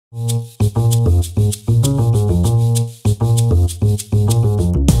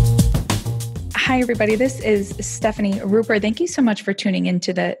everybody. This is Stephanie Rupert. Thank you so much for tuning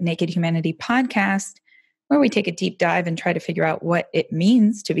into the Naked Humanity podcast, where we take a deep dive and try to figure out what it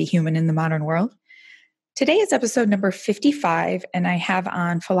means to be human in the modern world. Today is episode number 55, and I have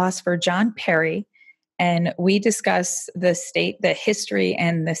on philosopher John Perry, and we discuss the history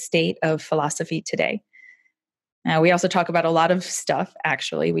and the state of philosophy today. We also talk about a lot of stuff,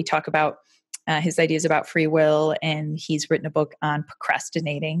 actually. We talk about his ideas about free will, and he's written a book on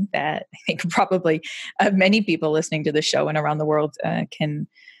procrastinating that I think probably many people listening to the show and around the world can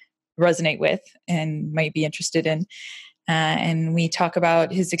resonate with and might be interested in. And we talk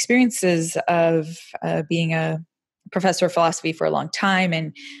about his experiences of being a professor of philosophy for a long time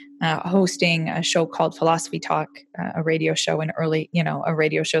and hosting a show called Philosophy Talk, a radio show a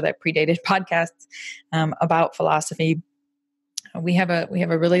radio show that predated podcasts about philosophy. We have a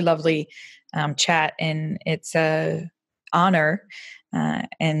really lovely chat, and it's a honor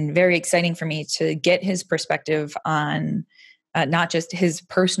and very exciting for me to get his perspective on not just his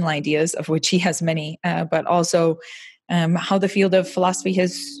personal ideas, of which he has many, but also how the field of philosophy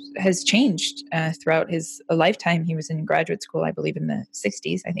has changed throughout his lifetime. He was in graduate school, I believe, in the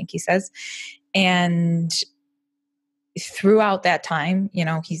 60s, I think he says. And throughout that time,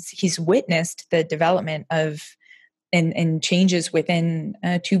 he's witnessed the development of and changes within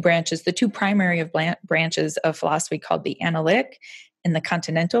two branches, the two primary branches of philosophy called the analytic and the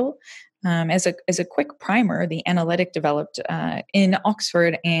continental. As a quick primer, the analytic developed in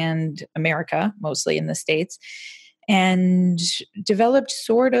Oxford and America, mostly in the States, and developed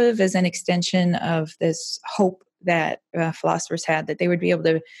sort of as an extension of this hope that philosophers had that they would be able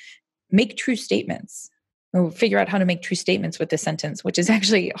to make true statements, or figure out how to make true statements with the sentence, which is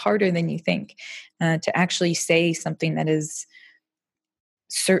actually harder than you think, to actually say something that is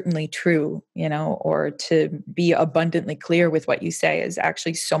certainly true, or to be abundantly clear with what you say is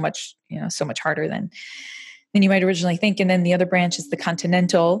actually so much harder than you might originally think. And then the other branch is the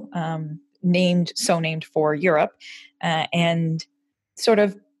continental, named for Europe, and sort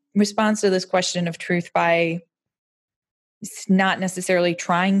of responds to this question of truth by not necessarily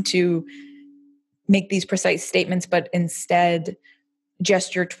trying to make these precise statements, but instead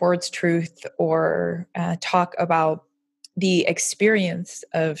gesture towards truth or talk about the experience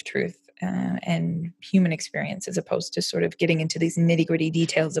of truth and human experience, as opposed to sort of getting into these nitty-gritty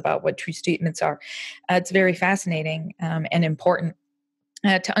details about what true statements are. It's very fascinating and important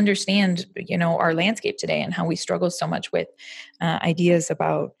to understand, our landscape today and how we struggle so much with ideas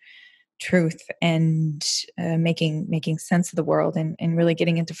about truth and making sense of the world, and really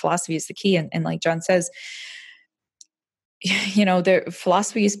getting into philosophy is the key. And like John says, the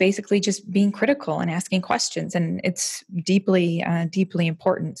philosophy is basically just being critical and asking questions, and it's deeply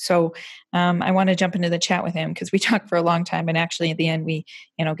important. So I want to jump into the chat with him because we talked for a long time, and actually at the end we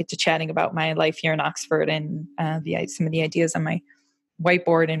get to chatting about my life here in Oxford and some of the ideas on my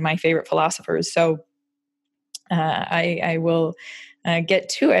whiteboard and my favorite philosophers. So I will get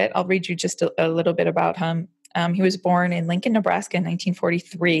to it. I'll read you just a little bit about him. He was born in Lincoln, Nebraska in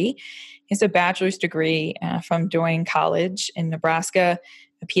 1943. He has a bachelor's degree from Doane College in Nebraska,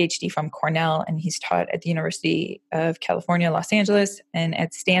 a PhD from Cornell, and he's taught at the University of California, Los Angeles, and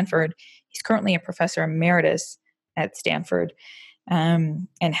at Stanford. He's currently a professor emeritus at Stanford and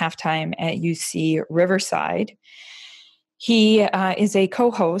half-time at UC Riverside. He is a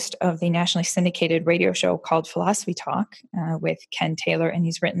co-host of the nationally syndicated radio show called Philosophy Talk with Ken Taylor, and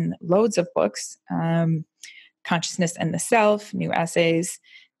he's written loads of books, Consciousness and the Self, New Essays.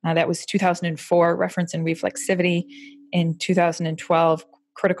 That was 2004, Reference and Reflexivity. In 2012,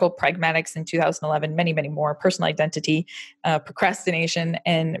 Critical Pragmatics. In 2011, many, many more, Personal Identity, Procrastination,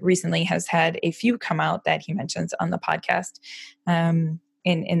 and recently has had a few come out that he mentions on the podcast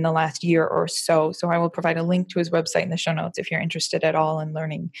in the last year or so. So I will provide a link to his website in the show notes if you're interested at all in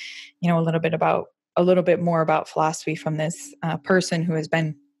learning, a little bit more about philosophy from this person who has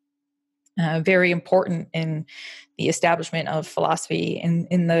been very important in the establishment of philosophy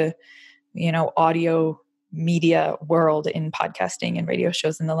in the, audio media world, in podcasting and radio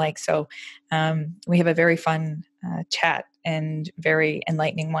shows and the like. So we have a very fun chat and very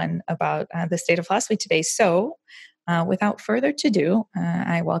enlightening one about the state of philosophy today. So without further ado,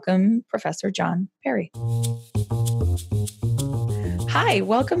 I welcome Professor John Perry. Hi,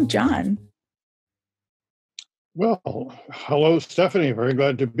 welcome, John. Well, hello, Stephanie. Very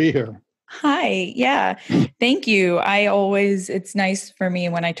glad to be here. Hi. Yeah. Thank you. It's nice for me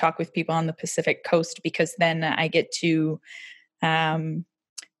when I talk with people on the Pacific Coast, because then I get to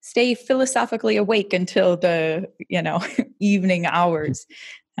stay philosophically awake until the, evening hours.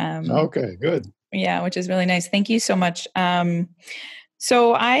 Okay, good. Yeah, which is really nice. Thank you so much.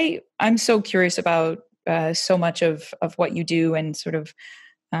 So I'm so curious about so much of what you do and sort of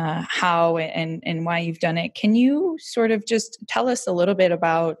how and why you've done it. Can you sort of just tell us a little bit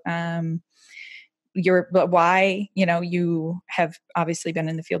about but why, you have obviously been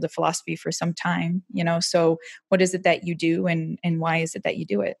in the field of philosophy for some time, so what is it that you do and why is it that you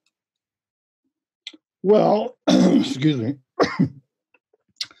do it? Well, excuse me.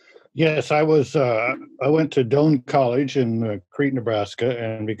 Yes, I went to Doane College in Crete, Nebraska,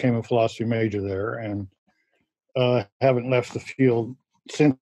 and became a philosophy major there, and haven't left the field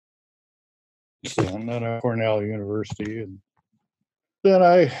since then. Then at Cornell University, and then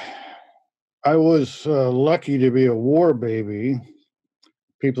I was lucky to be a war baby.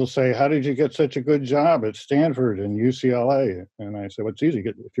 People say, "How did you get such a good job at Stanford and UCLA?" And I said, "Well, it's easy.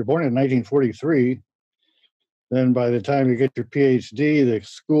 If you're born in 1943, then by the time you get your PhD, the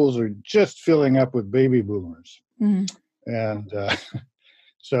schools are just filling up with baby boomers." Mm-hmm. And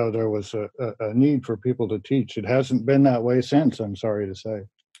so there was a need for people to teach. It hasn't been that way since, I'm sorry to say.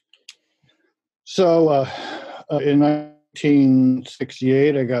 So in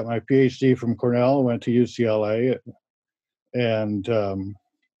 1968, I got my PhD from Cornell, went to UCLA, and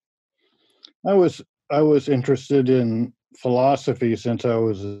I was interested in philosophy since I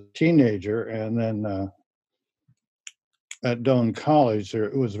was a teenager, and then at Doane College,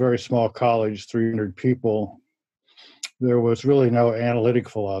 it was a very small college, 300 people. There was really no analytic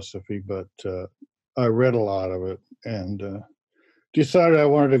philosophy, but I read a lot of it and decided I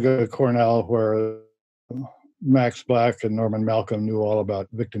wanted to go to Cornell, where Max Black and Norman Malcolm knew all about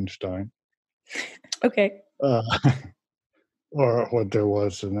Wittgenstein. Okay. Or what there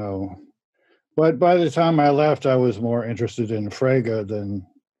was to know. But by the time I left, I was more interested in Frege than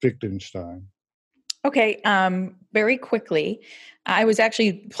Wittgenstein. Okay. Very quickly, I was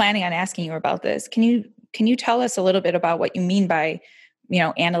actually planning on asking you about this. Can you tell us a little bit about what you mean by,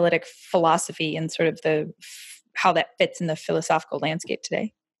 analytic philosophy and sort of how that fits in the philosophical landscape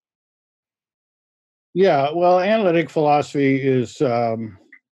today? Yeah, well, analytic philosophy is, or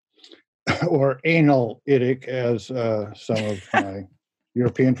analytic, as some of my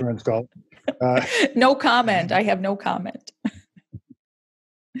European friends call it. No comment. I have no comment.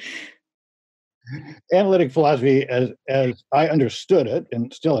 Analytic philosophy, as I understood it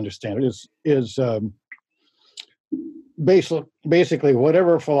and still understand it, is basically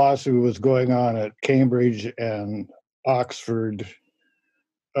whatever philosophy was going on at Cambridge and Oxford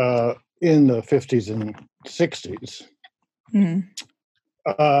in the 50s and 60s. Mm.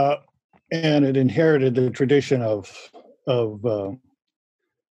 And it inherited the tradition of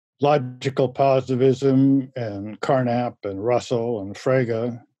logical positivism and Carnap and Russell and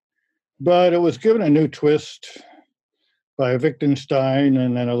Frege, but it was given a new twist by Wittgenstein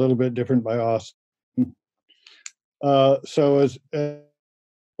and then a little bit different by Austin. So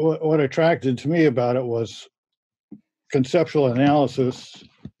what attracted to me about it was conceptual analysis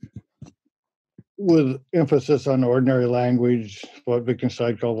with emphasis on ordinary language, what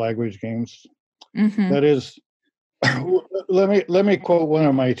Wittgenstein called language games. Mm-hmm. That is, let me quote one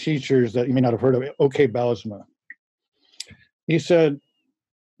of my teachers that you may not have heard of, OK Bausma. He said,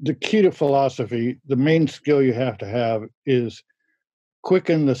 the key to philosophy, the main skill you have to have is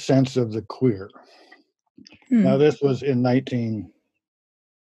quicken the sense of the queer. Now, this was in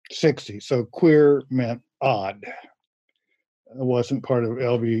 1960, so queer meant odd. It wasn't part of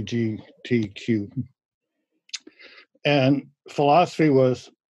LGBTQ. And philosophy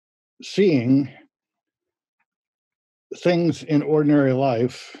was seeing things in ordinary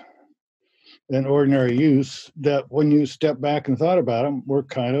life and ordinary use that when you step back and thought about them were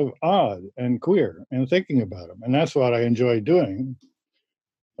kind of odd and queer and thinking about them. And that's what I enjoyed doing.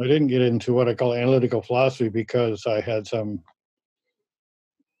 I didn't get into what I call analytical philosophy because I had some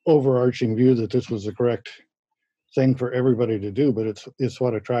overarching view that this was the correct thing for everybody to do, but it's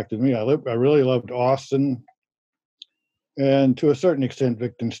what attracted me. I really loved Austin and to a certain extent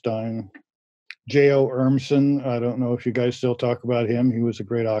Wittgenstein. J.O. Urmson, I don't know if you guys still talk about him. He was a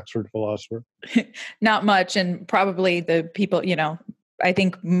great Oxford philosopher. Not much, and probably the people, I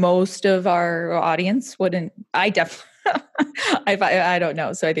think most of our audience wouldn't. I definitely, I don't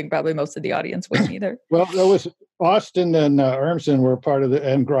know. So I think probably most of the audience wouldn't either. Well, there was Austin and Urmson were part of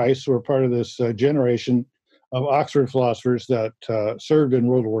and Grice were part of this generation of Oxford philosophers that served in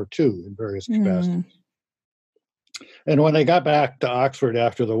World War II in various capacities. And when they got back to Oxford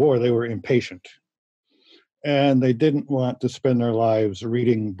after the war, they were impatient. And they didn't want to spend their lives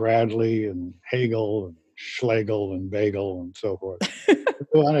reading Bradley and Hegel and Schlegel and Bagel and so forth.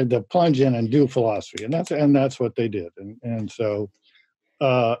 They wanted to plunge in and do philosophy. And that's what they did. And so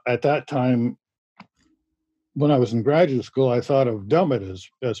at that time, when I was in graduate school, I thought of Dummett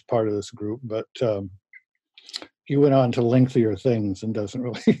as part of this group, but he went on to lengthier things and doesn't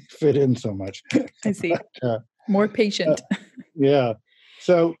really fit in so much. I see. But, More patient. yeah.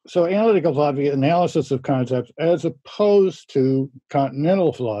 So analytical philosophy, analysis of concepts, as opposed to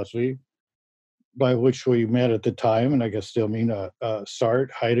continental philosophy, by which we met at the time, and I guess still mean Sartre,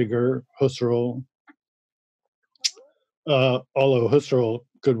 Heidegger, Husserl. Although Husserl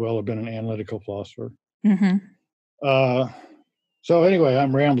could well have been an analytical philosopher. Mm-hmm. So anyway,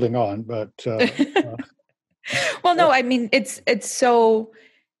 I'm rambling on, but well, no, I mean it's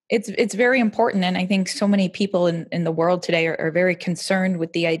very important, and I think so many people in the world today are very concerned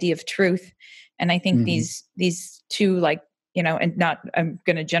with the idea of truth, and I think these two, like, and not, I'm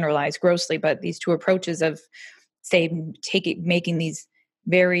going to generalize grossly, but these two approaches of, say, making these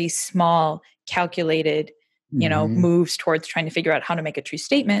very small, calculated, moves towards trying to figure out how to make a true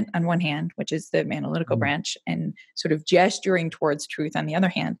statement on one hand, which is the analytical branch, and sort of gesturing towards truth on the other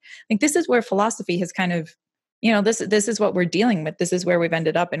hand. I think this is where philosophy has kind of, this is what we're dealing with. This is where we've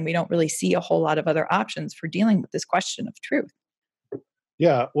ended up, and we don't really see a whole lot of other options for dealing with this question of truth.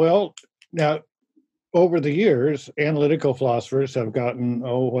 Yeah, well, now, over the years, analytical philosophers have gotten,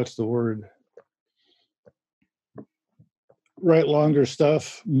 what's the word? Write longer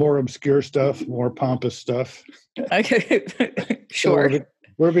stuff, more obscure stuff, more pompous stuff. Okay, sure. So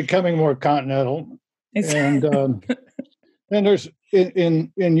we're becoming more continental, and there's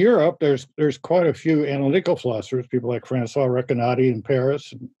in Europe there's quite a few analytical philosophers, people like Francois Recanati in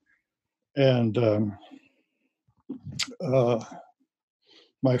Paris, and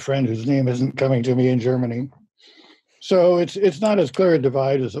my friend whose name isn't coming to me in Germany. So it's not as clear a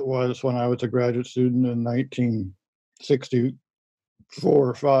divide as it was when I was a graduate student in 1964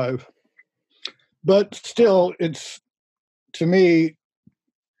 or 5. But still, it's, to me,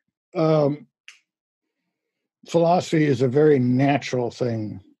 philosophy is a very natural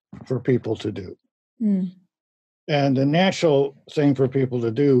thing for people to do. Mm. And the natural thing for people to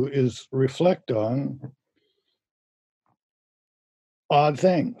do is reflect on odd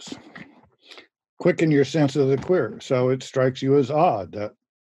things, quicken your sense of the queer. So it strikes you as odd that,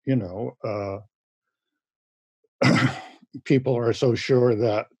 people are so sure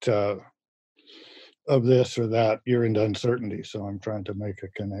that of this or that, you're into uncertainty. So I'm trying to make a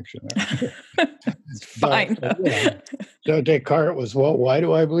connection there. It's fine. So Descartes was, well, why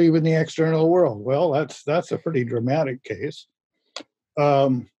do I believe in the external world? Well, that's a pretty dramatic case.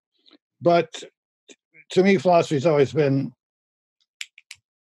 But to me, philosophy's always been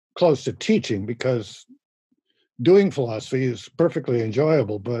close to teaching, because doing philosophy is perfectly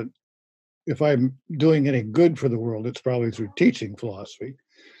enjoyable. But if I'm doing any good for the world, it's probably through teaching philosophy.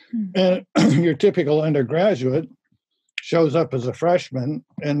 And your typical undergraduate shows up as a freshman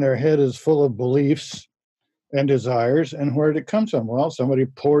and their head is full of beliefs and desires. And where did it come from? Well, somebody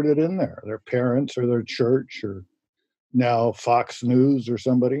poured it in there, their parents or their church, or now Fox News or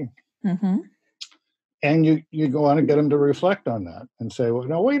somebody. Mm-hmm. And you go on and get them to reflect on that and say, well,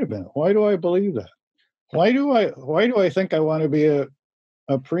 now, wait a minute. Why do I believe that? Why do I think I want to be a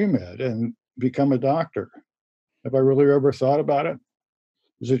pre-med and become a doctor? Have I really ever thought about it?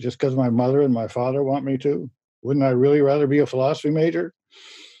 Is it just because my mother and my father want me to? Wouldn't I really rather be a philosophy major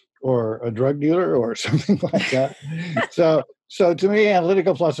or a drug dealer or something like that? So to me,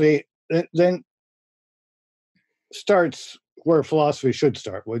 analytical philosophy then starts where philosophy should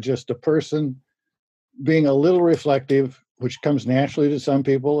start, with just a person being a little reflective, which comes naturally to some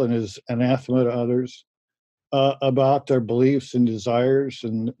people and is anathema to others, about their beliefs and desires,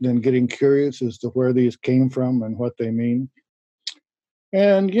 and then getting curious as to where these came from and what they mean.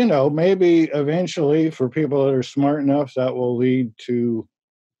 And, maybe eventually, for people that are smart enough, that will lead to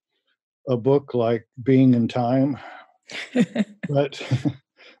a book like Being in Time. but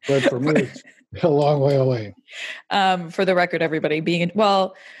for me, it's a long way away. For the record, everybody,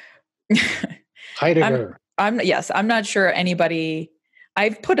 Heidegger. I'm not sure anybody.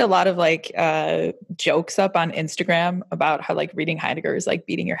 I've put a lot of jokes up on Instagram about how reading Heidegger is like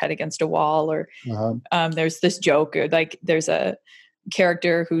beating your head against a wall, or there's this joke, or there's a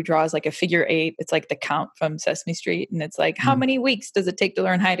character who draws a figure 8. It's like the Count from Sesame Street, and it's how many weeks does it take to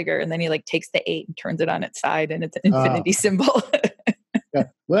learn Heidegger? And then he takes the 8 and turns it on its side, and it's an infinity symbol. Yeah.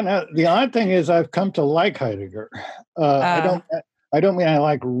 Well, the odd thing is I've come to like Heidegger. I don't mean I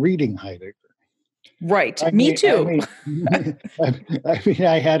like reading Heidegger. Right. Me too.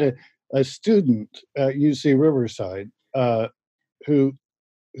 I had a student at UC Riverside who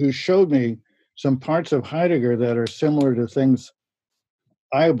showed me some parts of Heidegger that are similar to things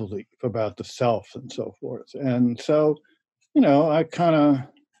I believe about the self and so forth. And so, I kind of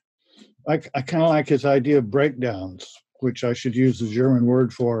I kind of like his idea of breakdowns, which I should use the German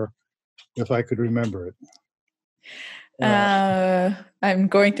word for if I could remember it. I'm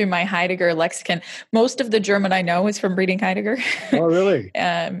going through my Heidegger lexicon. Most of the German I know is from reading Heidegger. Oh, really?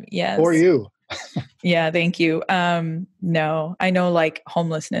 Yes. For you. Yeah, thank you. No, I know like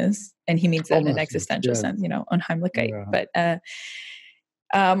homelessness, and he means that in an existential yes. sense, Unheimlichkeit. Yeah.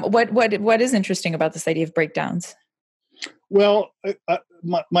 But what is interesting about this idea of breakdowns? Well,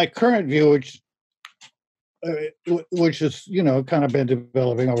 my current view, which is kind of been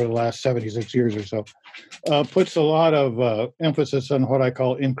developing over the last 76 years or so, puts a lot of emphasis on what I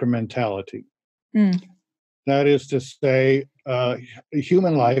call incrementality. That is to say,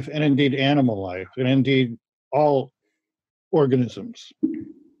 human life, and indeed animal life, and indeed all organisms,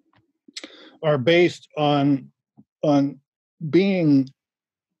 are based on being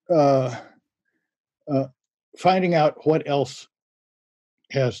finding out what else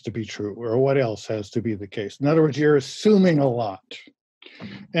has to be true or what else has to be the case. In other words, you're assuming a lot,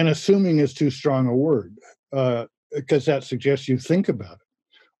 and assuming is too strong a word because that suggests you think about it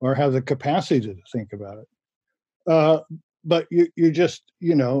or have the capacity to think about it. But you just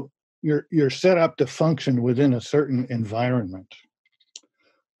you're set up to function within a certain environment.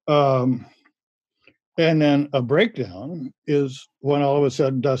 And then a breakdown is when all of a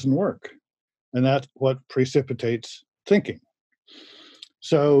sudden doesn't work, and that's what precipitates thinking.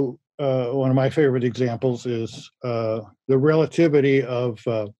 So one of my favorite examples is the relativity of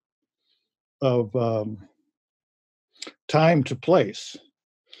time to place.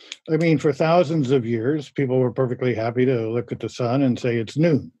 I mean, for thousands of years, people were perfectly happy to look at the sun and say it's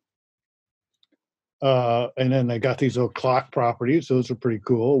noon. And then they got these little clock properties. Those are pretty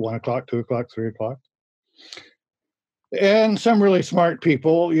cool. 1 o'clock, 2 o'clock, 3 o'clock. And some really smart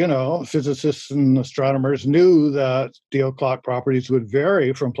people, physicists and astronomers, knew that the clock properties would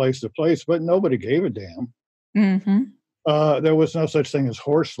vary from place to place, but nobody gave a damn. Mm-hmm. There was no such thing as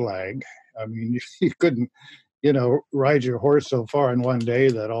horse lag. I mean, you couldn't, ride your horse so far in one day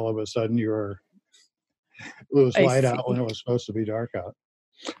that all of a sudden it was light out when it was supposed to be dark out.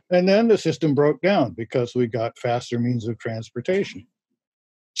 And then the system broke down because we got faster means of transportation.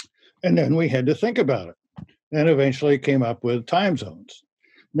 And then we had to think about it, and eventually came up with time zones.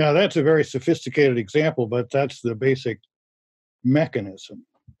 Now, that's a very sophisticated example, but that's the basic mechanism.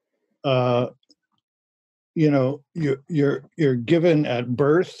 You're given at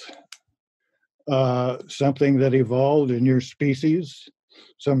birth something that evolved in your species,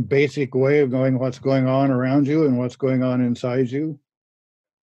 some basic way of knowing what's going on around you and what's going on inside you.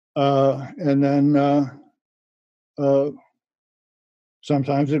 And then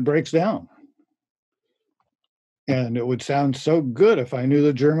sometimes it breaks down. And it would sound so good if I knew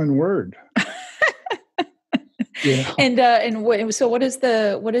the German word. So what is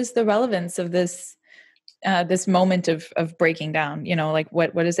the relevance of this this moment of breaking down? Like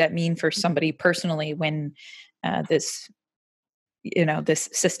what does that mean for somebody personally when this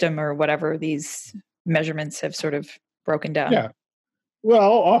system or whatever, these measurements have sort of broken down? Yeah.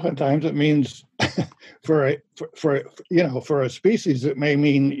 Well, oftentimes it means for a species, it may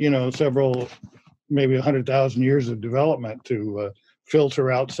mean several, maybe 100,000 years of development to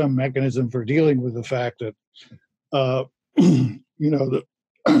filter out some mechanism for dealing with the fact that the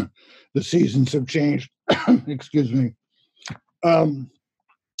the seasons have changed. Excuse me.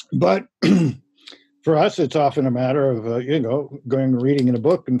 But for us, it's often a matter of going and reading in a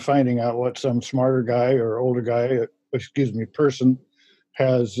book and finding out what some smarter guy or older guy, person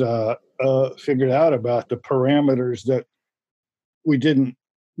has figured out about the parameters that we didn't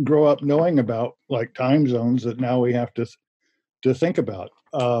grow up knowing about, like time zones that now we have to think about.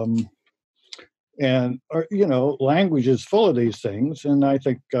 Language is full of these things. And I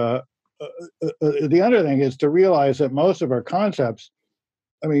think the other thing is to realize that most of our concepts,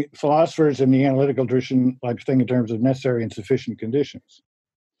 philosophers in the analytical tradition like to think in terms of necessary and sufficient conditions.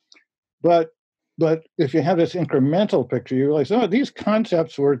 But if you have this incremental picture, you realize, these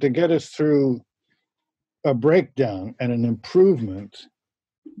concepts were to get us through a breakdown and an improvement,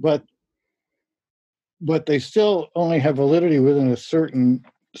 but they still only have validity within a certain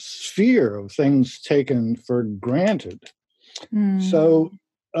sphere of things taken for granted. So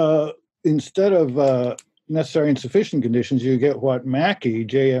instead of necessary and sufficient conditions, you get what Mackey,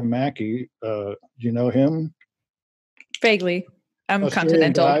 J.M. Mackey, do you know him? Vaguely. I'm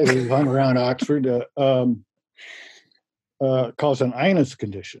Australian continental. Guy who hung around Oxford calls an Inus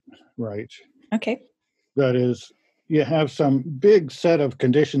condition, right? Okay. That is, you have some big set of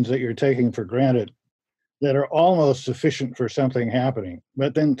conditions that you're taking for granted that are almost sufficient for something happening,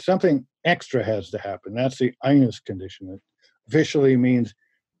 but then something extra has to happen. That's the Inus condition. It officially means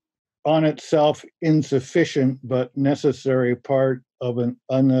on itself insufficient but necessary part of an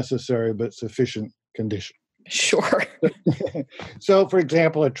unnecessary but sufficient condition. Sure. So, for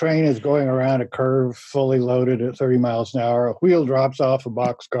example, a train is going around a curve fully loaded at 30 miles an hour. A wheel drops off a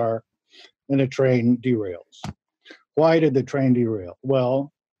boxcar and the train derails. Why did the train derail?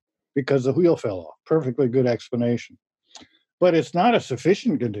 Well, because the wheel fell off. Perfectly good explanation. But it's not a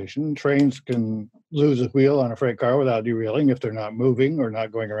sufficient condition. Trains can lose a wheel on a freight car without derailing if they're not moving or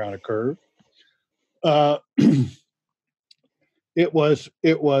not going around a curve. Uh, it was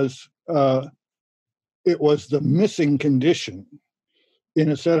the missing condition in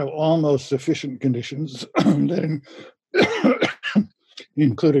a set of almost sufficient conditions that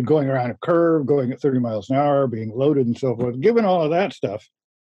included going around a curve, going at 30 miles an hour, being loaded, and so forth. Given all of that stuff,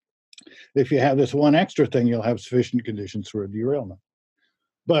 if you have this one extra thing, you'll have sufficient conditions for a derailment.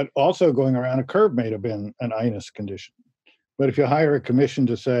 But also going around a curve may have been an INUS condition. But if you hire a commission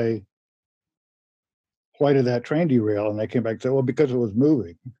to say, why did that train derail? And they came back and said, well, because it was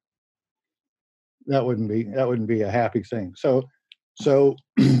moving. That wouldn't be a happy thing. So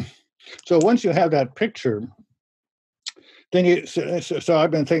once you have that picture, then so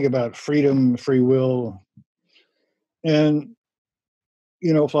I've been thinking about freedom, free will, and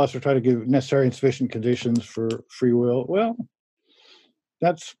philosophers try to give necessary and sufficient conditions for free will. Well,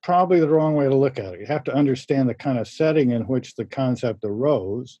 that's probably the wrong way to look at it. You have to understand the kind of setting in which the concept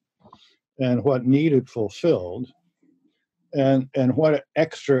arose and what need it fulfilled and what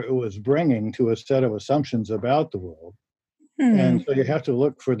extra it was bringing to a set of assumptions about the world. And so you have to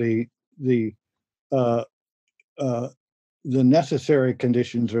look for the necessary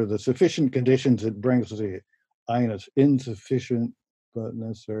conditions or the sufficient conditions it brings the INUS, insufficient but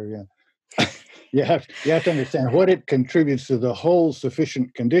necessary. Yeah. you have to understand what it contributes to the whole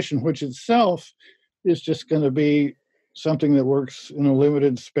sufficient condition, which itself is just going to be something that works in a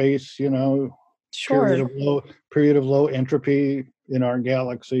limited space, Sure. period of low entropy in our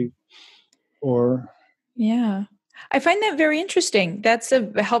galaxy, or yeah. I find that very interesting. That's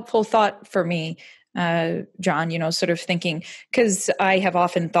a helpful thought for me, John, sort of thinking, because I have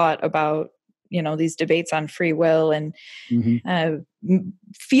often thought about, these debates on free will and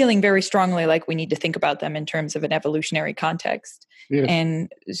feeling very strongly like we need to think about them in terms of an evolutionary context. Yes. And,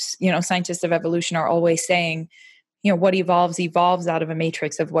 scientists of evolution are always saying, what evolves out of a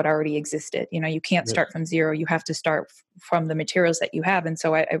matrix of what already existed. You can't start from zero. You have to start from the materials that you have. And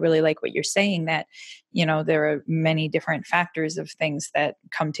so I really like what you're saying, that, there are many different factors of things that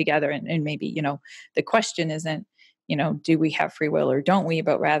come together. And maybe, the question isn't, do we have free will or don't we,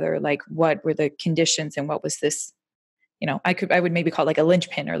 but rather like, what were the conditions and what was this, I would maybe call it like a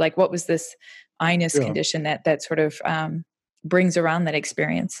linchpin, or like, what was this INUS condition that sort of brings around that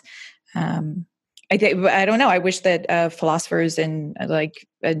experience. I don't know. I wish that philosophers and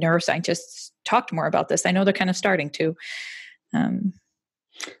neuroscientists talked more about this. I know they're kind of starting to.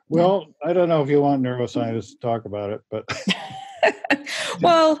 Well, I don't know if you want neuroscientists to talk about it, but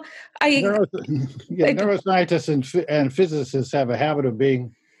well, neuroscientists and physicists have a habit of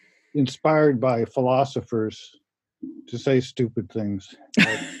being inspired by philosophers to say stupid things.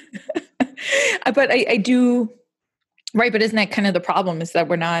 But I do, right? But isn't that kind of the problem? Is that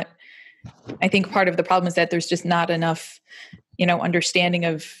we're not. I think part of the problem is that there's just not enough, understanding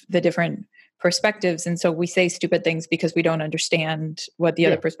of the different perspectives. And so we say stupid things because we don't understand what the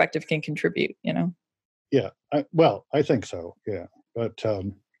other perspective can contribute, Yeah. I think so. Yeah. But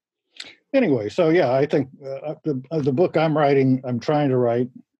anyway, so I think the book I'm trying to write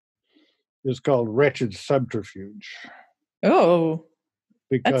is called Wretched Subterfuge. Oh,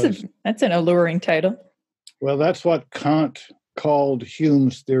 because that's an alluring title. Well, that's what Kant called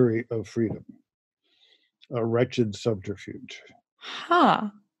Hume's theory of freedom, a wretched subterfuge. Huh.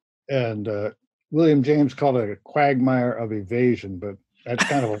 And William James called it a quagmire of evasion, but that's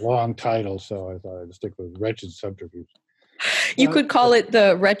kind of a long title, so I thought I'd stick with wretched subterfuge. You could call it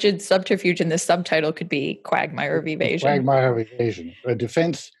the wretched subterfuge, and the subtitle could be quagmire of evasion. Quagmire of evasion, a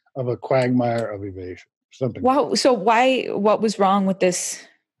defense of a quagmire of evasion. Something. Wow. So what was wrong with this?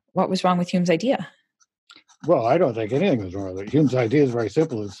 What was wrong with Hume's idea? Well, I don't think anything was wrong with it. Hume's idea is very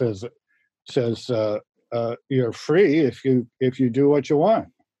simple. It says you're free if you do what you want.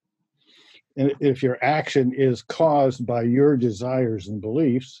 And if your action is caused by your desires and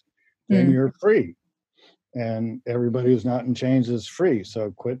beliefs, then you're free. And everybody who's not in chains is free.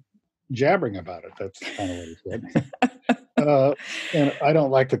 So quit jabbering about it. That's kind of what he said. And I don't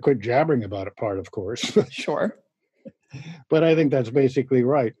like the quit jabbering about it part, of course. Sure. But I think that's basically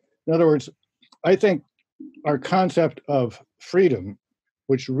right. In other words, I think our concept of freedom,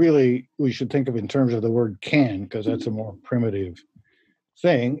 which really we should think of in terms of the word can, because that's a more primitive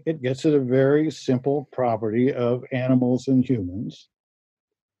thing, it gets at a very simple property of animals and humans,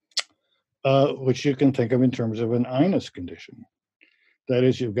 which you can think of in terms of an Inus condition. That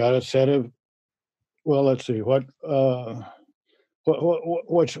is, you've got a set of, well, let's see, what's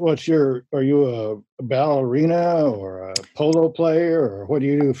your, are you a ballerina or a polo player, or what do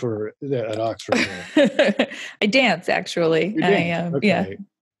you do for at Oxford? I dance, actually. You dance, okay. Yeah.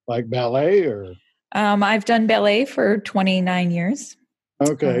 Like ballet or? I've done ballet for 29 years.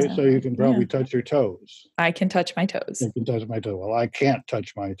 Okay, so you can probably touch your toes. I can touch my toes. You can touch my toes. Well, I can't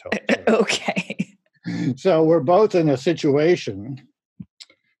touch my toes. Okay. So we're both in a situation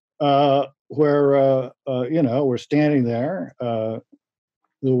where, we're standing there. The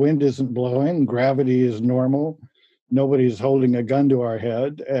wind isn't blowing. Gravity is normal. Nobody's holding a gun to our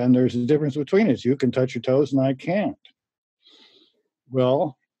head. And there's a difference between us. You can touch your toes and I can't.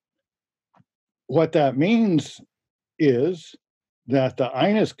 Well, what that means is that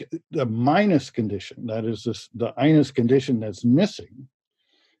the minus condition, that is the Inus condition that's missing,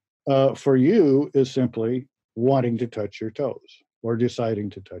 for you is simply wanting to touch your toes or deciding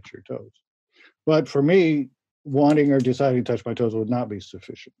to touch your toes. But for me, wanting or deciding to touch my toes would not be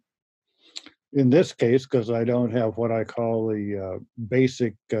sufficient. In this case, because I don't have what I call the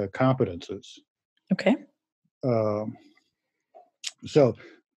basic competences. Okay. So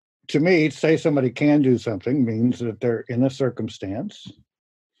to me, say somebody can do something means that they're in a circumstance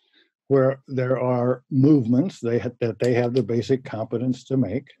where there are movements that they have the basic competence to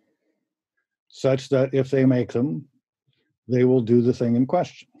make, such that if they make them, they will do the thing in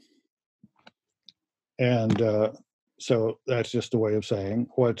question. And so that's just a way of saying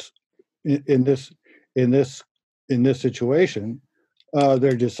what's in this situation,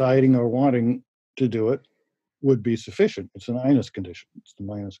 they're deciding or wanting to do it would be sufficient. It's an Inus condition. It's the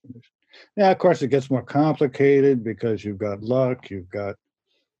minus condition. Now, of course, it gets more complicated because you've got luck. You've got,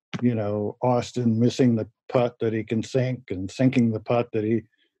 Austin missing the putt that he can sink and sinking the putt that he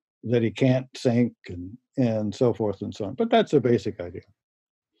can't sink, and so forth and so on. But that's a basic idea.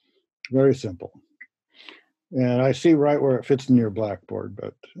 Very simple. And I see right where it fits in your blackboard,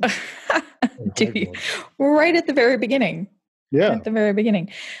 but do you? Right at the very beginning. Yeah. At the very beginning.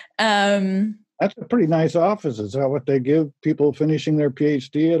 That's a pretty nice office. Is that what they give people finishing their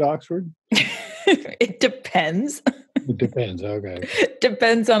PhD at Oxford? It depends. It depends. Okay.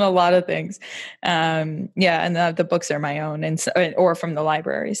 Depends on a lot of things. And the books are my own, or from the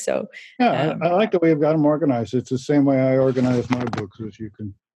library. So yeah, I like the way you've got them organized. It's the same way I organize my books, as you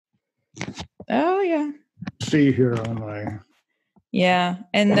can. Oh yeah. See here on my. Yeah,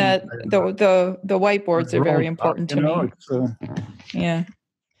 and the whiteboards are very important to me. Yeah.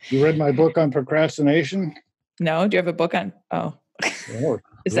 You read my book on procrastination? No. Do you have a book on? Oh,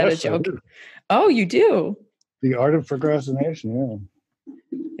 is that a joke? Oh, you do. The Art of Procrastination.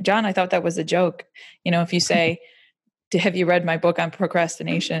 Yeah. John, I thought that was a joke. If you say, "Have you read my book on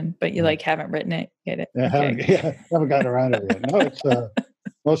procrastination?" but you haven't written it, get it? Yeah, okay. haven't gotten around to it yet. No, it's the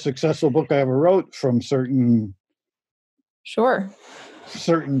most successful book I ever wrote from certain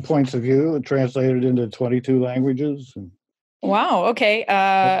points of view, and translated into 22 languages. Wow. Okay.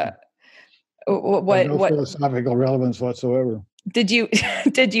 What philosophical relevance whatsoever. Did you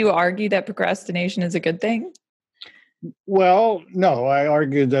argue that procrastination is a good thing? Well, no, I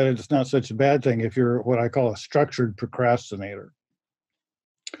argued that it's not such a bad thing if you're what I call a structured procrastinator.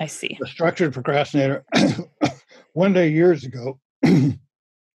 I see. A structured procrastinator. One day years ago,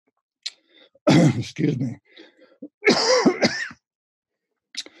 excuse me,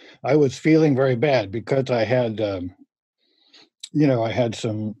 I was feeling very bad because I had, I had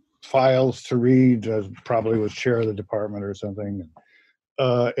some files to read, probably was chair of the department or something,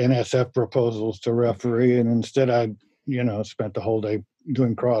 NSF proposals to referee, and instead I, spent the whole day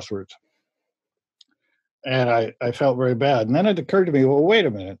doing crosswords. And I felt very bad. And then it occurred to me, well, wait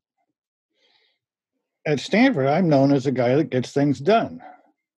a minute. At Stanford, I'm known as a guy that gets things done.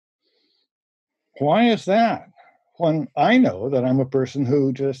 Why is that? When I know that I'm a person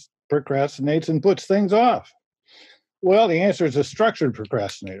who just procrastinates and puts things off. Well, the answer is a structured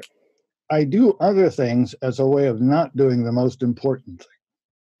procrastinator. I do other things as a way of not doing the most important thing.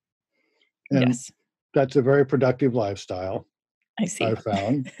 And yes. That's a very productive lifestyle. I see. I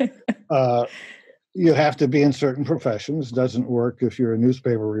found. You have to be in certain professions. Doesn't work if you're a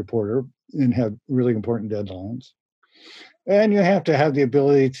newspaper reporter and have really important deadlines. And you have to have the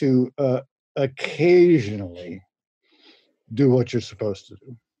ability to occasionally do what you're supposed to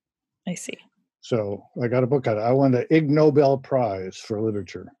do. I see. So I got a book out. I won the Ig Nobel Prize for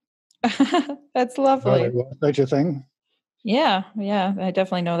literature. That's lovely. Such a thing? Yeah, I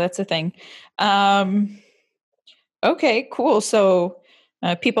definitely know that's a thing. Okay, cool. So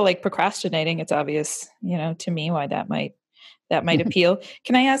People like procrastinating. It's obvious, to me why that might appeal.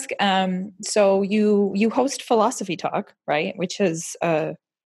 Can I ask? So you host Philosophy Talk, right? Which is a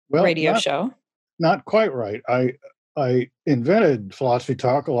Well, radio show. not quite right. I invented Philosophy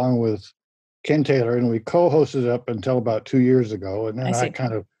Talk along with Ken Taylor, and we co-hosted it up until about 2 years ago, and then I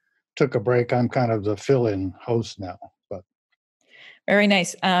kind of took a break. I'm kind of the fill-in host now. But very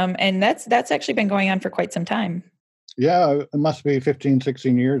nice. And that's actually been going on for quite some time. Yeah, it must be 15,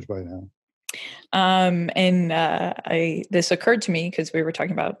 16 years by now. This occurred to me because we were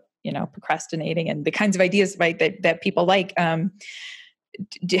talking about, procrastinating and the kinds of ideas, right, that people like.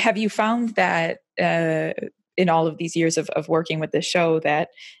 Have you found that in all of these years of working with this show that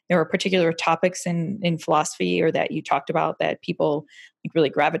there were particular topics in philosophy or that you talked about that people really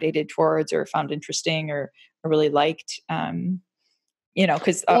gravitated towards or found interesting or really liked?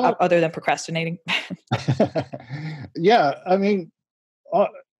 Because other than procrastinating. Yeah, I mean,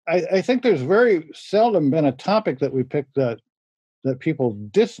 I think there's very seldom been a topic that we picked that people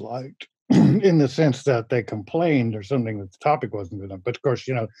disliked in the sense that they complained or something that the topic wasn't good enough. But of course,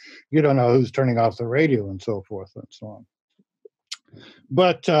 you don't know who's turning off the radio and so forth and so on.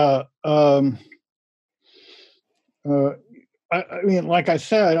 But I mean, like I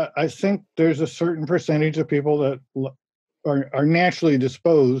said, I think there's a certain percentage of people that are naturally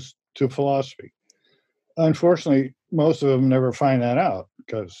disposed to philosophy. Unfortunately, most of them never find that out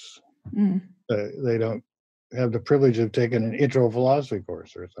because they don't have the privilege of taking an intro philosophy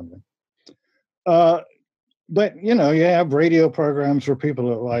course or something. But you have radio programs for people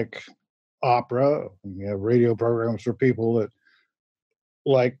that like opera. And you have radio programs for people that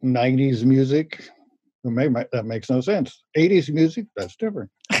like 90s music. Well, maybe that makes no sense. 80s music, that's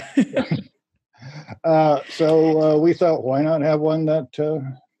different. So we thought, why not have one that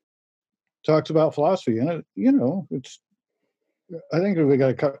talks about philosophy? And it's. I think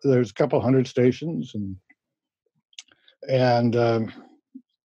there's a couple hundred stations and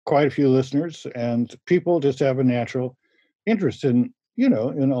quite a few listeners, and people just have a natural interest in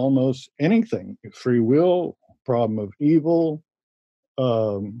almost anything. Free will, problem of evil,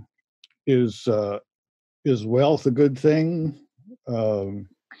 is wealth a good thing?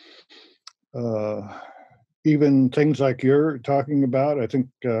 Even things like you're talking about, I think,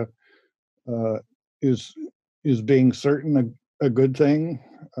 is being certain a good thing?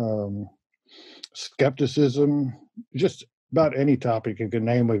 Skepticism, just about any topic you can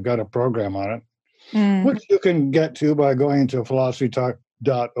name, we've got a program on it, which you can get to by going to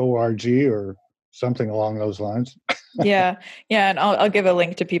philosophytalk.org or something along those lines. Yeah, and I'll give a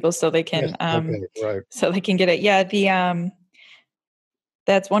link to people so they can right. So they can get it. Yeah,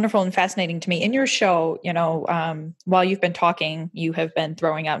 that's wonderful and fascinating to me. In your show, while you've been talking, you have been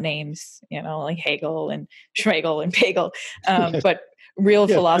throwing out names, like Hegel and Schlegel and Pagel, but real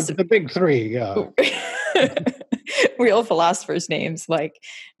philosophy, the big three, yeah. Real philosophers' names like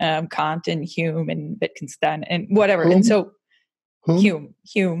Kant and Hume and Wittgenstein and whatever. Whom? And so Hume.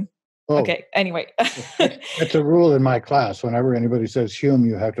 Oh. Okay. Anyway, that's a rule in my class. Whenever anybody says Hume,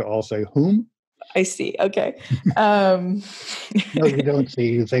 you have to all say whom. I see. Okay. No, you don't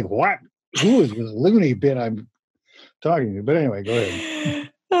see. You think, what? Who is this loony bit I'm talking to? But anyway, go ahead.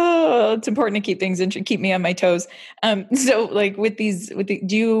 Oh, it's important to keep things keep me on my toes. So, like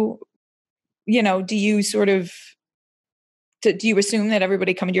do you sort of do you assume that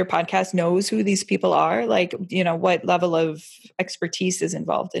everybody coming to your podcast knows who these people are? Like, what level of expertise is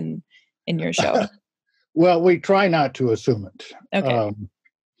involved in your show? Well, we try not to assume it. Okay.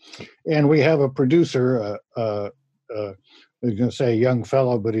 And we have a producer, I was going to say a young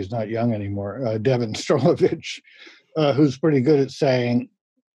fellow, but he's not young anymore, Devin Strolovich, who's pretty good at saying,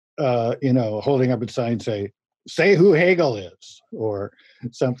 holding up a sign, say who Hegel is, or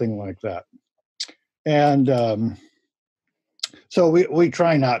something like that. And so we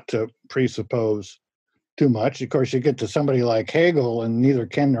try not to presuppose too much. Of course, you get to somebody like Hegel, and neither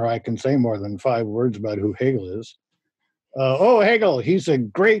Ken nor I can say more than 5 words about who Hegel is. Hegel, he's a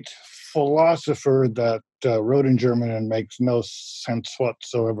great philosopher that wrote in German and makes no sense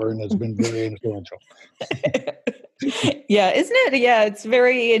whatsoever and has been very influential. Yeah, isn't it? Yeah, it's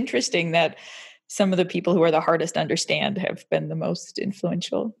very interesting that some of the people who are the hardest to understand have been the most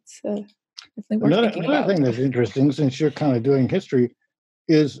influential. It's definitely worth thinking about. Another thing that's interesting, since you're kind of doing history,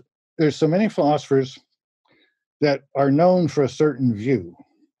 is there's so many philosophers that are known for a certain view.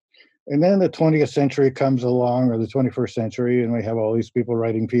 And then the 20th century comes along, or the 21st century, and we have all these people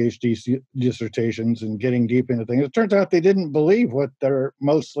writing PhD dissertations and getting deep into things. It turns out they didn't believe what they're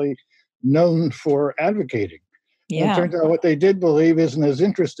mostly known for advocating. Yeah. And it turns out what they did believe isn't as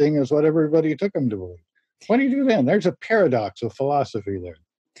interesting as what everybody took them to believe. What do you do then? There's a paradox of philosophy there.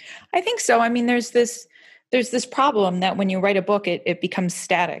 I think so. I mean, there's this problem that when you write a book, it becomes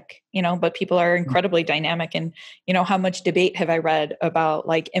static, but people are incredibly dynamic. And, how much debate have I read about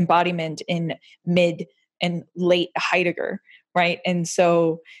like embodiment in mid and late Heidegger, right? And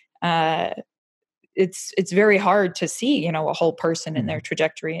so it's very hard to see, a whole person and their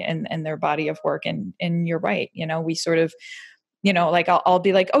trajectory and their body of work. And you're right. We sort of, like I'll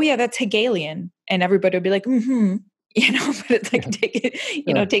be like, oh yeah, that's Hegelian. And everybody will be like, mm-hmm. But it's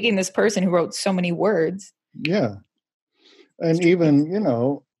like taking this person who wrote so many words. Yeah. And even,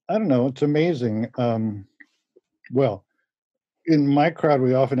 I don't know, it's amazing. Well, in my crowd,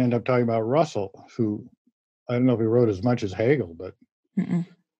 we often end up talking about Russell, who I don't know if he wrote as much as Hegel, but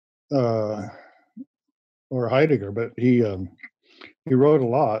or Heidegger, but he wrote a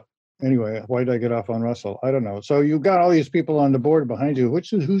lot. Anyway, why did I get off on Russell? I don't know. So you've got all these people on the board behind you.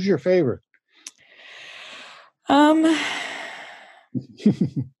 Who's your favorite? Who's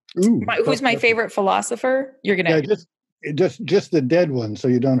my favorite philosopher? You're gonna just the dead one, so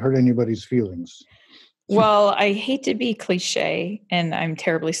you don't hurt anybody's feelings. Well, I hate to be cliche, and I'm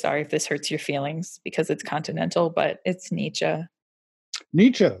terribly sorry if this hurts your feelings because it's continental, but it's Nietzsche.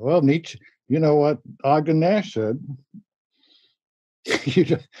 Well, Nietzsche. You know what Ogden Nash said?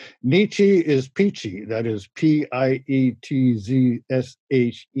 Nietzsche is peachy. That is Pietzshe.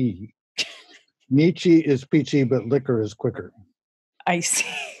 Nietzsche is peachy, but liquor is quicker. I see.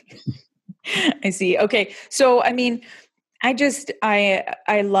 I see. Okay. So, I mean,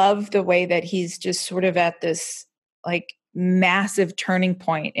 I love the way that he's just sort of at this like massive turning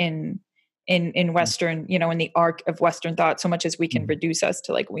point in Western, in the arc of Western thought, so much as we can reduce us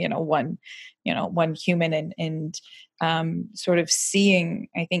to like, one human and sort of seeing,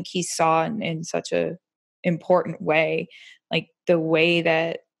 I think he saw in such a important way, like the way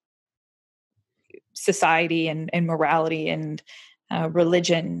that society and morality and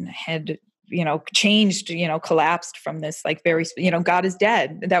religion had changed, collapsed from this like very, God is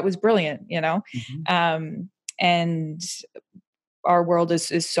dead. That was brilliant, and our world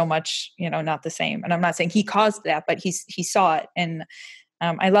is so much, not the same. And I'm not saying he caused that, but he saw it. And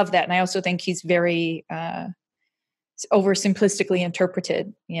I love that. And I also think he's very oversimplistically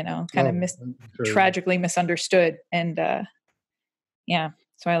interpreted, tragically misunderstood. And yeah,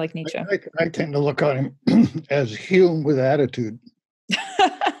 so I like Nietzsche. I tend to look on him as Hume with attitude.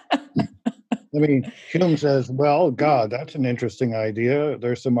 I mean, Hume says, well, God, that's an interesting idea.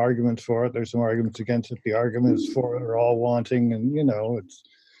 There's some arguments for it. There's some arguments against it. The arguments for it are all wanting. And,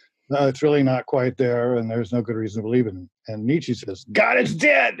 it's really not quite there. And there's no good reason to believe in it. And Nietzsche says, God is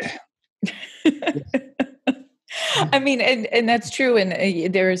dead. I mean, and that's true.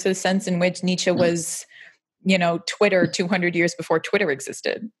 And there's a sense in which Nietzsche was, Twitter 200 years before Twitter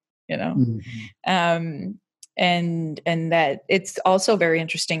existed, and that it's also very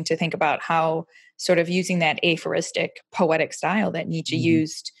interesting to think about how sort of using that aphoristic poetic style that Nietzsche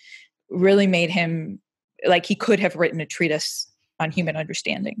used really made him like he could have written a treatise on human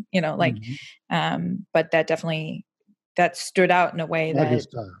understanding, but that stood out in a way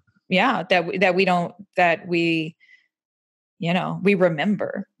we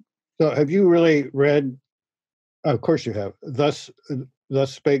remember. So have you really read, of course you have, Thus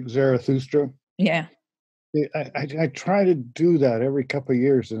Spake Zarathustra? Yeah. I try to do that every couple of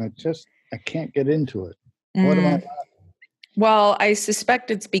years, and I can't get into it. What am I? Well, I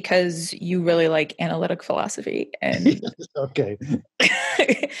suspect it's because you really like analytic philosophy, and okay,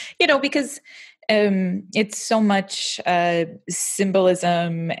 because it's so much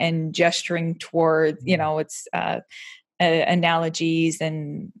symbolism and gesturing toward, it's analogies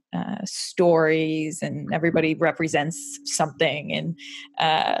and stories, and everybody represents something,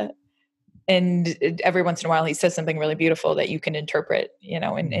 and every once in a while he says something really beautiful that you can interpret,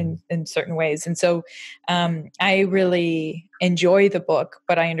 in certain ways. And so I really enjoy the book,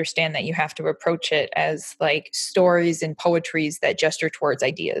 but I understand that you have to approach it as like stories and poetries that gesture towards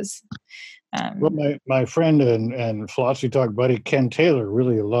ideas. Well, my friend and philosophy talk buddy Ken Taylor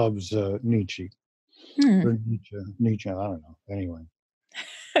really loves Nietzsche. Or Nietzsche, I don't know. Anyway,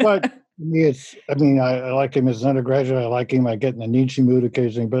 but I like him as an undergraduate. I like him. I get in the Nietzsche mood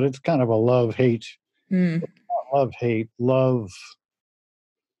occasionally, but it's kind of a love-hate, love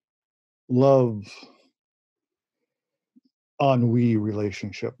ennui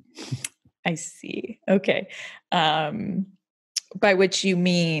relationship. I see. Okay. By which you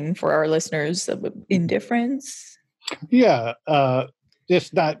mean, for our listeners, indifference? Yeah.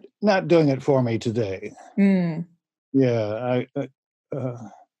 Just not doing it for me today. Yeah. Of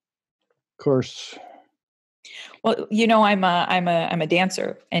course, Well, I'm a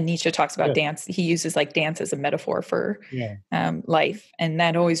dancer, and Nietzsche talks about Yeah. dance. He uses like dance as a metaphor for Yeah. life, and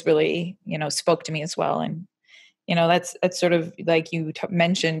that always really spoke to me as well. And that's sort of like you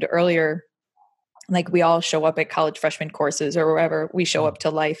mentioned earlier. Like we all show up at college freshman courses or wherever we show up to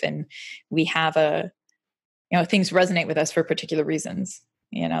life, and we have things resonate with us for particular reasons.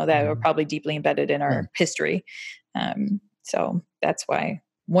 That are probably deeply embedded in Yeah. our history. So that's why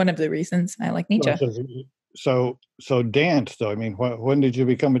one of the reasons I like Nietzsche. So dance though. I mean, when did you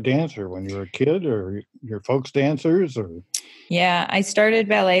become a dancer? When you were a kid, or your folks dancers, or? Yeah, I started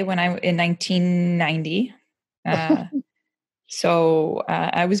ballet in 1990. I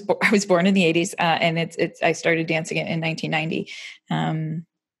was born in the 80s, and I started dancing in 1990.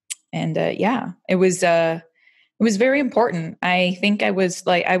 It was very important. I think I was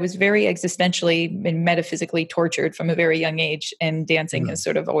very existentially and metaphysically tortured from a very young age, and dancing has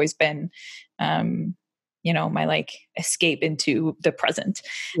sort of always been, my like escape into the present.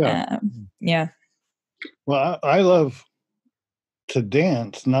 Yeah. Yeah. Well, I love to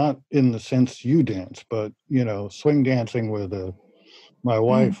dance, not in the sense you dance, but swing dancing with my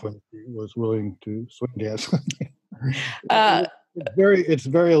wife when she was willing to swing dance with me. It's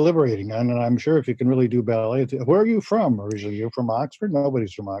very liberating, and I'm sure if you can really do ballet. Where are you from originally? You're from Oxford?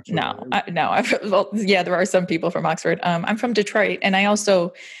 Nobody's from Oxford. No. There are some people from Oxford. I'm from Detroit, and I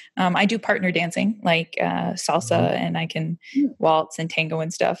also I do partner dancing, like salsa, and I can waltz and tango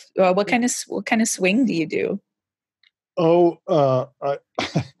and stuff. What kind of swing do you do? Oh, I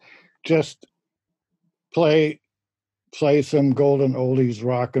just play some golden oldies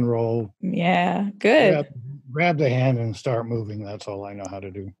rock and roll. Yeah, good. Grab the hand and start moving. That's all I know how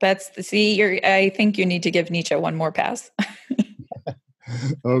to do. I think you need to give Nietzsche one more pass.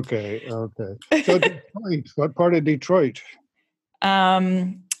 Okay. So Detroit, what part of Detroit?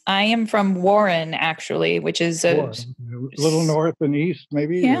 I am from Warren, actually, which is a little north and east,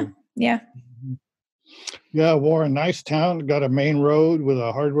 maybe. Yeah. Yeah, Warren, nice town. Got a main road with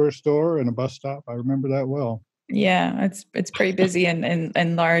a hardware store and a bus stop. I remember that well. Yeah, it's pretty busy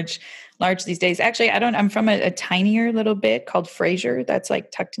and large these days. Actually, I'm from a tinier little bit called Fraser that's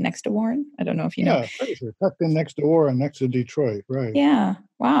like tucked next to Warren. I don't know if you know. Yeah, Fraser, tucked in next to Warren, next to Detroit, right? Yeah.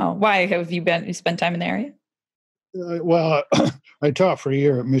 Wow. Why have you spent time in the area? Well, I taught for a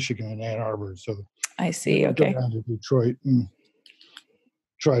year at Michigan in Ann Arbor, so I see. I go down to Detroit and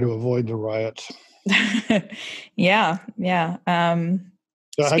try to avoid the riots. Yeah.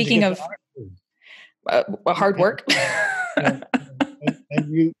 So speaking of hard work. And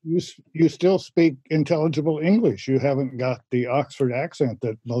you still speak intelligible English. You haven't got the Oxford accent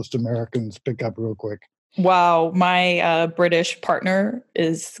that most Americans pick up real quick. Wow, my British partner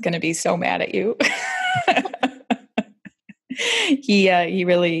is going to be so mad at you. He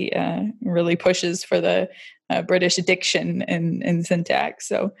really pushes for the British diction and syntax.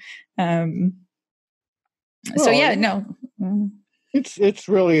 So yeah, no. It's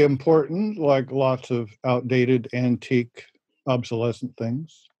really important, like lots of outdated, antique, obsolescent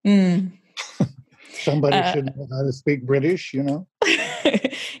things. Somebody should know how to speak British,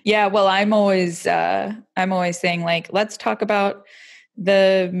 Yeah, well, I'm always saying, like, let's talk about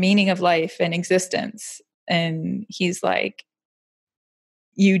the meaning of life and existence. And he's like,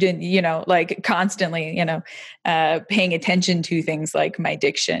 you didn't, like constantly, paying attention to things like my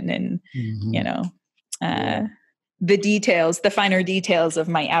diction and, the details, the finer details of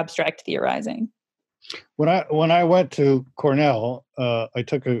my abstract theorizing. When I went to Cornell, I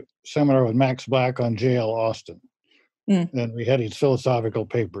took a seminar with Max Black on J.L. Austin. And we had these philosophical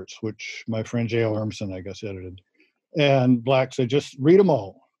papers, which my friend J.L. Hermson, I guess, edited. And Black said, just read them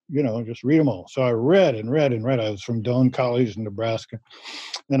all, just read them all. So I read and read and read. I was from Doane College in Nebraska,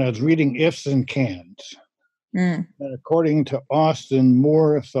 and I was reading ifs and cans. And according to Austin,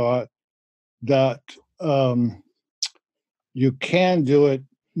 Moore thought that you can do it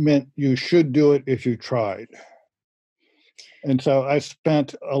meant you should do it if you tried. And so I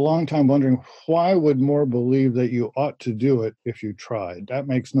spent a long time wondering, why would Moore believe that you ought to do it if you tried? That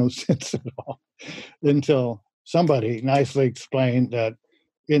makes no sense at all. Until somebody nicely explained that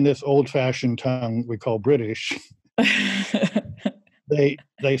in this old-fashioned tongue we call British, they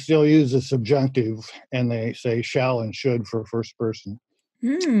still use the subjunctive, and they say shall and should for first person.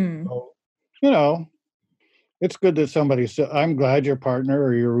 So, it's good that somebody said, I'm glad your partner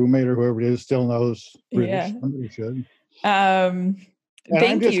or your roommate or whoever it is still knows British. Yeah. Somebody should.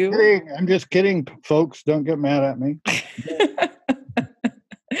 Thank you. Kidding. I'm just kidding, folks. Don't get mad at me.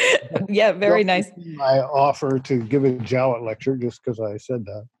 Yeah, very nice. My offer to give a Jowett lecture just because I said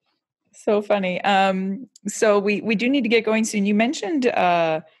that. So funny. So we do need to get going soon. You mentioned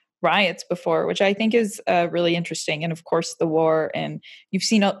riots before, which I think is really interesting. And of course, the war, and you've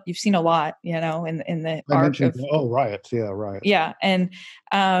seen a lot, in the I arc mentioned, of riots. Yeah, riots. yeah. And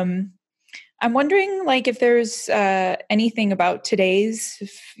I'm wondering, like, if there's anything about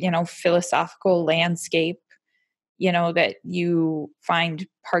today's, philosophical landscape, that you find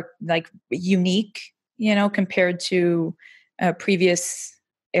unique, compared to previous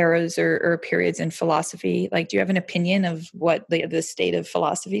eras or periods in philosophy. Like, do you have an opinion of what the state of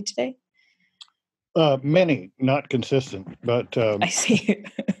philosophy today? Many, not consistent, but I see.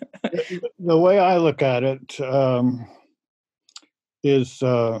 the way I look at it is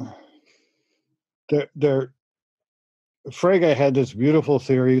there. Frege had this beautiful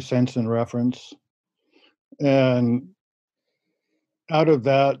theory, sense and reference, and out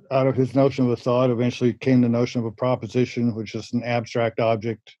of his notion of a thought, eventually came the notion of a proposition, which is an abstract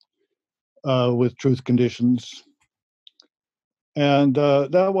object with truth conditions. And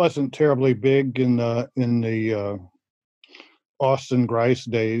that wasn't terribly big in the Austin Grice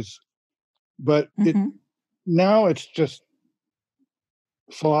days, but now it's just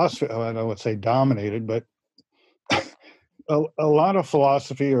philosophy. I don't want to say dominated, but a lot of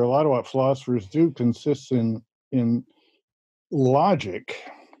philosophy, or a lot of what philosophers do, consists in logic,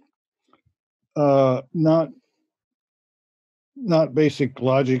 not basic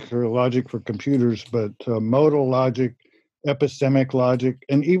logic or logic for computers, but modal logic, epistemic logic,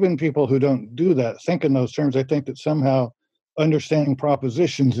 and even people who don't do that think in those terms. I think that somehow understanding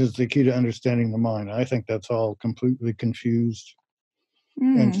propositions is the key to understanding the mind. I think that's all completely confused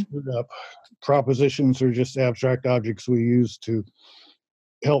and screwed up. Propositions are just abstract objects we use to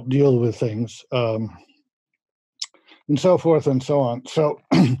help deal with things, and so forth and so on. So,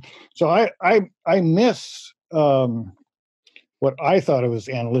 I miss what I thought of as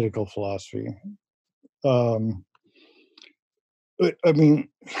analytical philosophy. I mean,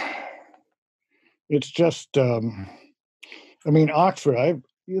 it's just. Oxford. I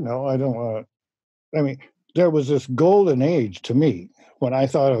don't want to. There was this golden age to me when I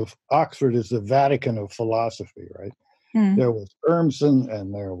thought of Oxford as the Vatican of philosophy. Right. There was Urmson,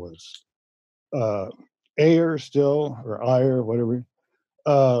 and there was Ayer still, or Ayer, whatever.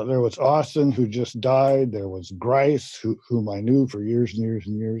 There was Austin, who just died. There was Grice, whom I knew for years and years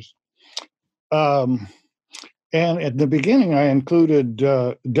and years. And at the beginning, I included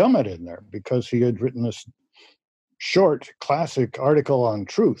Dummett in there because he had written this short classic article on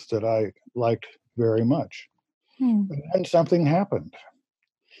truth that I liked very much. And then something happened.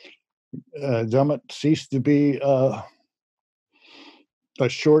 Dummett ceased to be a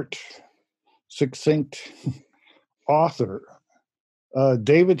short, succinct author.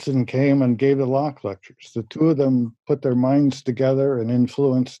 Davidson came and gave the Locke lectures. The two of them put their minds together and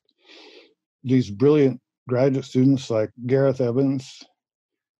influenced these brilliant graduate students like Gareth Evans.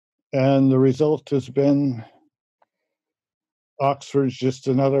 And the result has been Oxford's just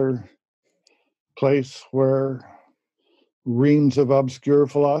another place where reams of obscure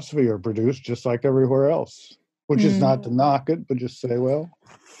philosophy are produced, just like everywhere else. Which is not to knock it, but just say, well,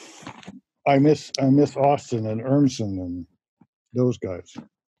 I miss Austin and Urmson and those guys.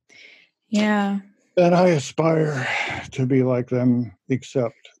 Yeah. And I aspire to be like them,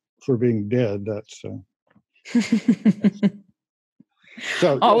 except for being dead. That's so.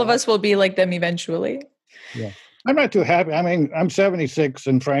 All of us will be like them eventually. Yeah. I'm not too happy. I'm 76,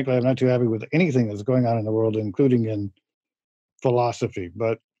 and frankly, I'm not too happy with anything that's going on in the world, including in philosophy.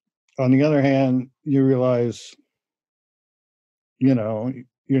 But on the other hand, you realize, you're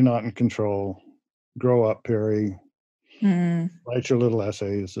not in control. Grow up, Perry. Write your little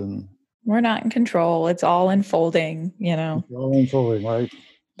essays, and we're not in control. It's all unfolding, It's all unfolding, right?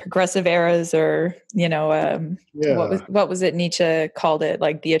 Progressive eras, or what was it Nietzsche called it,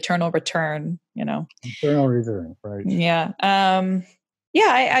 like the eternal return, Eternal return, right? Yeah. I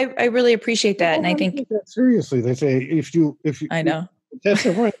really appreciate that. And I think that seriously, they say if you I know. That's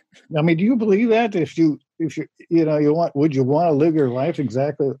the point. Do you believe that if you would you want to live your life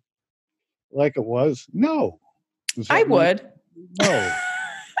exactly like it was? No. I would. No.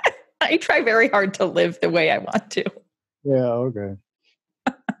 I try very hard to live the way I want to. Yeah, okay.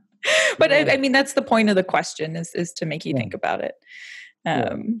 But that's the point of the question, is to make you think about it.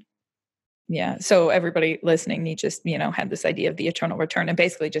 So everybody listening, Nietzsche just, had this idea of the eternal return, and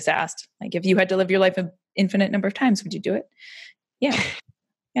basically just asked, like, if you had to live your life an infinite number of times, would you do it? Yeah.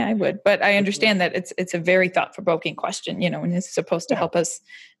 Yeah, I would. But I understand that it's a very thought-provoking question, and it's supposed to help us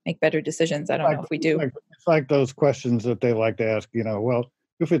make better decisions. I don't know if we do. It's like those questions that they like to ask, well,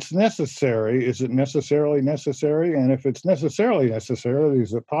 if it's necessary, is it necessarily necessary? And if it's necessarily necessary,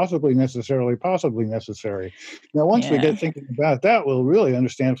 is it possibly necessary? Now, once we Yeah. get thinking about that, we'll really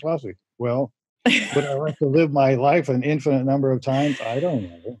understand philosophy. Well, would I like to live my life an infinite number of times? I don't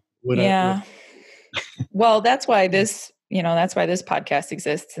know. Yeah. Well, that's why that's why this podcast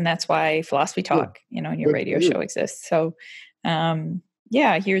exists. And that's why Philosophy Good, Talk, and your good for radio you. show exists. So,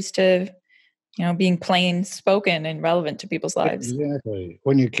 here's to, being plain spoken and relevant to people's lives Exactly.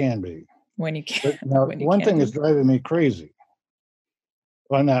 When you can be. when you can, But now, when you one can thing be. is driving me crazy.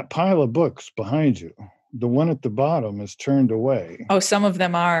 On that pile of books behind you, the one at the bottom is turned away. Oh, some of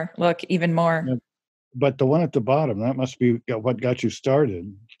them are. Look, even more. But the one at the bottom, that must be what got you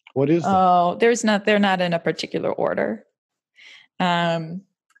started. What is that? Oh, they're not in a particular order. I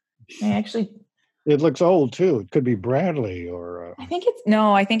actually, It looks old too. It could be Bradley or. I think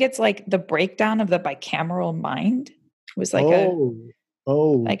it's like the breakdown of the bicameral mind. It was like a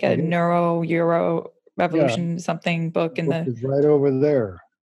Euro revolution something book in the. Is right over there.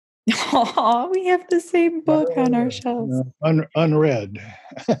 Oh, we have the same book on our shelves. Unread.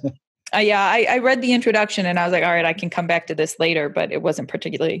 I read the introduction and I was like, all right, I can come back to this later, but it wasn't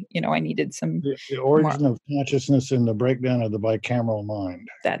particularly, I needed some. The origin of consciousness and the breakdown of the bicameral mind.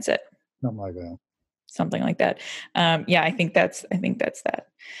 That's it. Something like that. Something like that. I think that's that.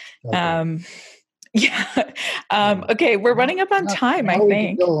 Okay. Okay, we're running up on time, I think.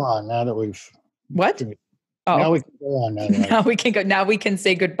 We can go on now that we've. What? Oh, now we can go on. Now we can go. Now we can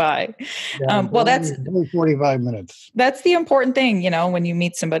say goodbye. Yeah, that's 45 minutes. That's the important thing, when you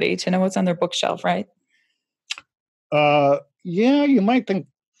meet somebody, to know what's on their bookshelf, right? Yeah, you might think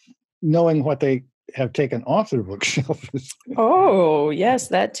knowing what they have taken off their bookshelf. Oh, yes,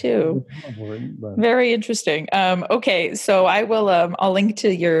 that too. Very interesting. Okay, so I will. I'll link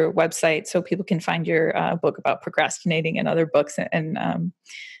to your website so people can find your book about procrastinating and other books and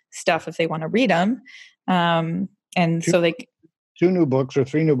stuff if they want to read them. Two new books or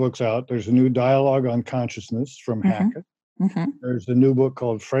three new books out. There's a new dialogue on consciousness from Hackett. Mm-hmm. There's a new book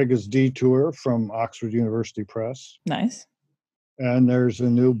called Frege's Detour from Oxford University Press. Nice. And there's a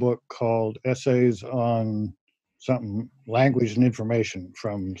new book called Essays on something, Language and Information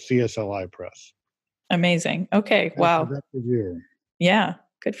from CSLI Press. Amazing. Okay. Wow. Yeah.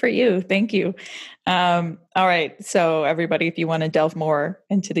 Good for you. Thank you. All right. So everybody, if you want to delve more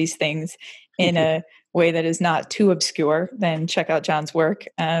into these things in a way that is not too obscure, then check out John's work,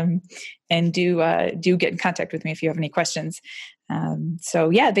 and do get in contact with me if you have any questions.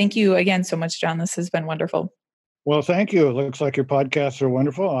 Thank you again so much, John. This has been wonderful. Well, thank you. It looks like your podcasts are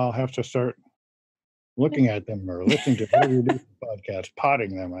wonderful. I'll have to start looking at them or listening to whatever you do for podcasts,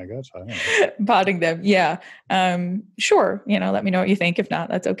 potting them, I guess. I don't know. Potting them. Yeah. Sure. Let me know what you think. If not,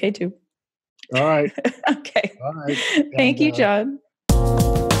 that's okay too. All right. Okay. All right. Thank you, John.